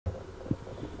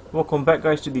Welcome back,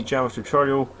 guys, to the Java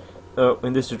tutorial.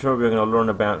 In this tutorial we're going to learn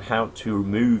about how to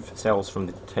remove cells from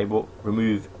the table,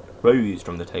 remove rows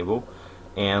from the table,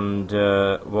 and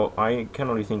well, I can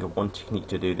only think of one technique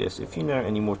to do this. If you know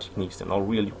any more techniques, then I'll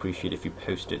really appreciate if you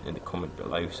post it in the comment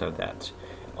below so that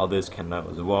others can know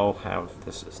as well how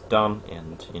this is done,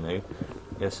 and you know,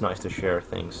 it's nice to share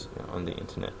things on the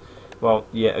internet. Well,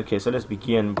 yeah, okay, so let's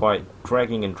begin by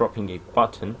dragging and dropping a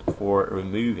button for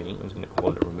removing. I'm just going to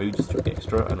call it remove just to be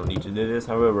extra. I don't need to do this,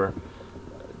 however,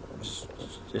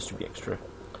 just to be extra.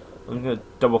 I'm going to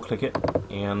double click it,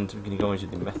 and we're going to go into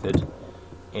the method,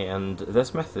 and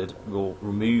this method will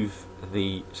remove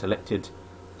the selected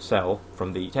cell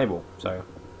from the table. So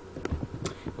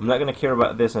I'm not going to care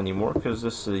about this anymore because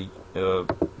this is a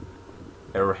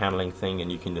error handling thing, and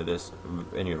you can do this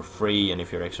when you're free and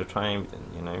if you're extra time, then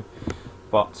you know.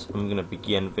 But I'm going to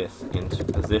begin with into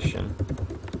position.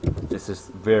 This is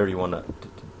where you want to,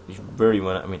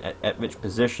 I mean, at which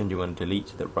position do you want to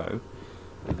delete the row.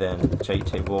 Then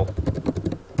JTable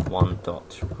one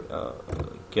dot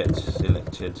get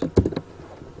selected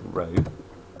row,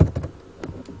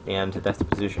 and that's the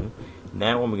position.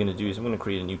 Now what we're going to do is I'm going to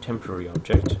create a new temporary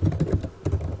object,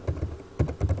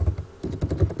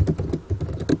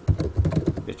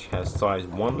 which has size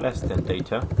 1 less than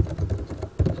data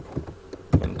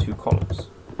and 2 columns.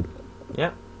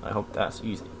 Yeah, I hope that's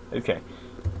easy. Okay,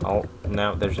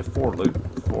 now there's a for loop,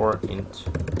 for int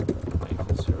I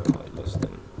equals 0 I less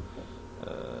than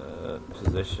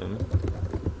position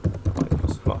I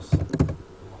plus plus,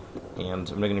 and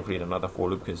I'm not going to create another for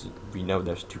loop because we know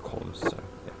there's 2 columns. So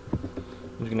yeah,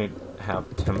 I'm just going to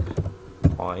have temp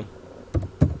I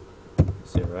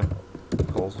 0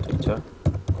 equals data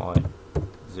I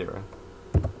 0,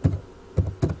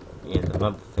 and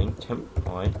another thing, temp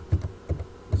I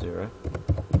 0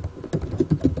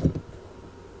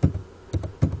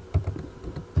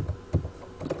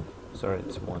 sorry,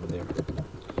 it's 1 there.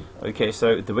 Okay,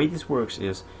 so the way this works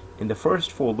is in the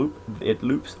first for loop it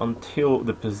loops until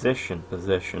the position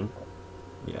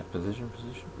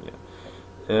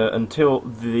until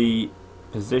the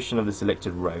position of the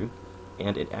selected row,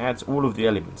 and it adds all of the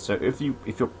elements. So if you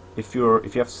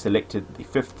have selected the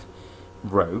 5th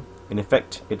row, in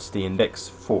effect it's the index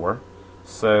 4,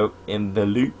 so in the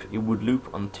loop it would loop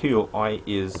until I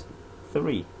is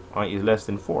 3, I is less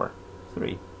than 4,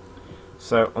 3.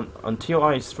 So until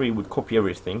I is 3 would copy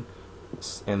everything,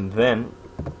 and then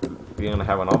we're going to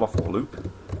have another for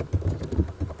loop,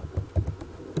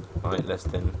 I less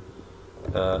than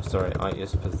I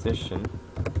is position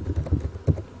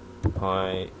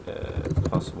I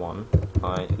plus 1,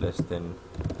 I less than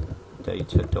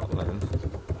data dot length.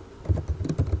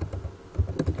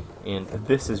 And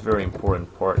this is very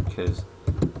important part because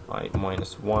I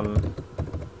minus 1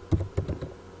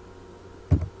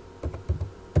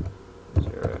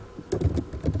 0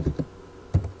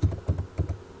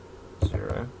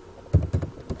 0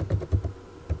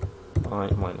 I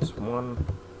minus 1 .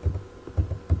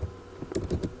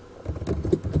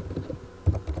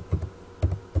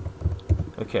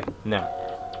 Okay, now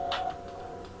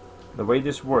the way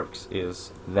this works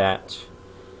is that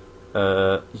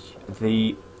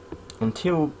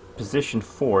until position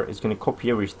 4 is going to copy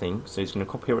everything, so it's going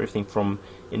to copy everything from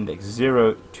index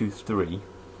 0 to 3.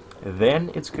 Then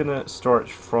it's going to start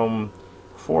from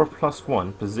 4 plus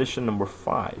 1, position number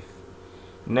 5.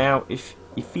 Now if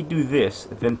we do this,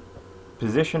 then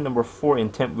position number 4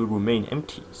 in temp will remain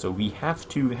empty, so we have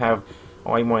to have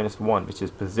I minus 1, which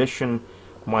is position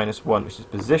minus 1, which is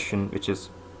position, which is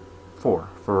 4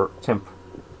 for temp.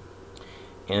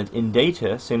 And in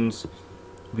data, since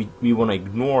we want to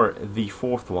ignore the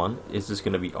 4th one, is just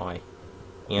going to be I.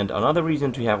 And another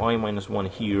reason to have I minus 1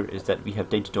 here is that we have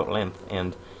data.length,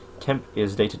 and temp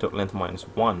is data.length minus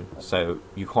 1, so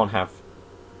you can't have,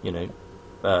 you know,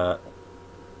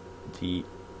 the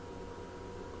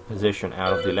position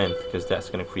out of the length, because that's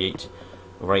going to create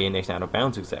array index out of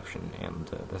bounds exception,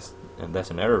 and that's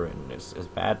an error, and it's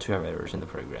bad to have errors in the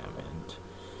program. And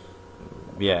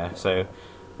yeah, so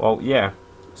well, yeah,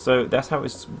 so that's how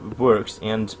it works.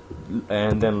 And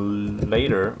then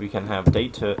later we can have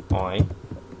data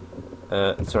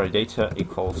data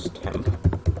equals temp,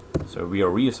 so we are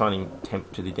reassigning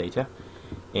temp to the data.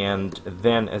 And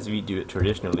then, as we do it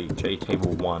traditionally,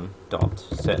 JTable one dot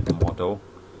set model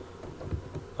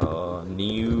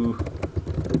new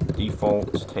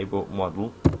default table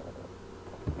model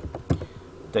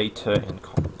data and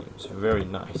column names. Very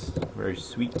nice, very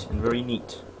sweet, and very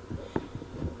neat.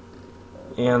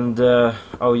 And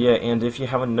oh yeah, and if you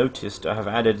haven't noticed, I have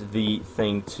added the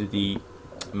thing to the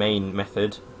main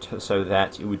method so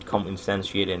that it would come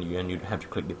instantiate and you'd have to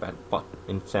click the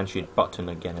instantiate button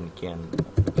again and again.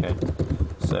 Okay,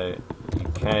 so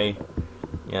okay,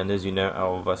 and as you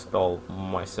know, I've spelled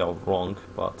myself wrong,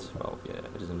 but well, yeah,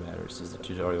 it doesn't matter. This is the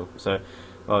tutorial. So,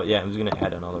 well, yeah, I'm just gonna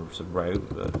add another row.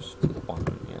 There's 1,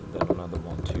 and then another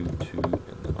one, 2, 2,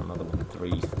 and then another one,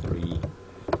 3, 3,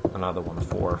 another one,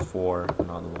 4, 4,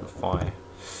 another one, 5,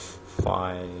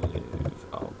 5.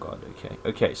 Oh god. Okay.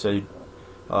 Okay. So.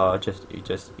 Just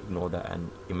ignore that and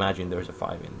imagine there's a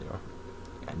 5 in there,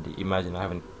 and imagine I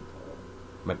haven't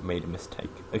made a mistake.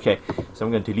 Okay, so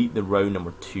I'm going to delete the row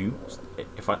number 2.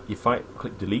 If I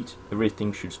click delete,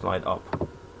 everything should slide up,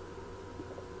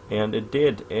 and it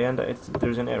did. And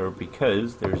there's an error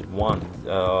because there's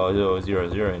 0,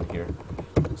 0 in here.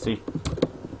 See,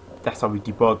 that's how we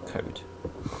debug code.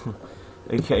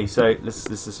 Okay, so let's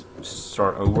just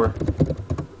start over.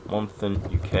 Month and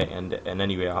UK, and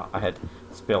anyway, I had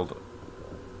spelled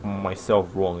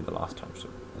myself wrong the last time, so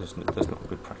that's not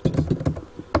good practice.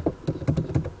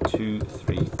 2,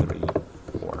 3, 3,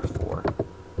 4, 4,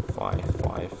 5,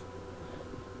 5.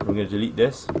 We're going to delete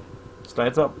this.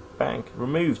 Slides up, bang,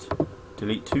 removed.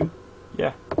 Delete 2,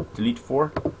 yeah. Delete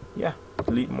 4, yeah.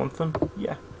 Delete month and,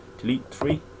 yeah. Delete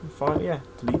 3, 5, yeah.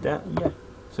 Delete that, yeah.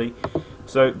 See,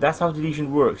 so that's how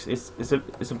deletion works. It's a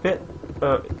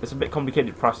bit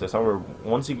complicated process. However,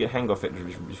 once you get hang of it,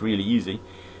 it's really easy.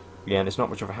 Yeah, and it's not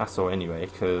much of a hassle anyway,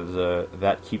 because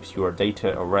that keeps your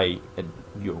data array,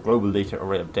 your global data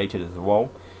array, updated as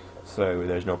well. So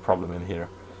there's no problem in here.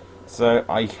 So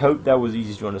I hope that was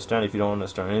easy to understand. If you don't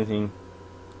understand anything,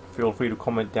 feel free to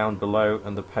comment down below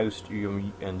in the post.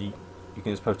 You can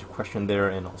just post a question there,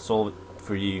 and I'll solve it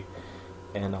for you.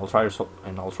 And I'll try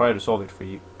to solve it for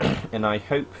you. And I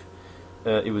hope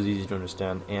it was easy to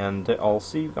understand. And I'll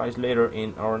see you guys later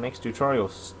in our next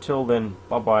tutorials. Till then,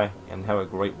 bye bye, and have a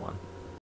great one.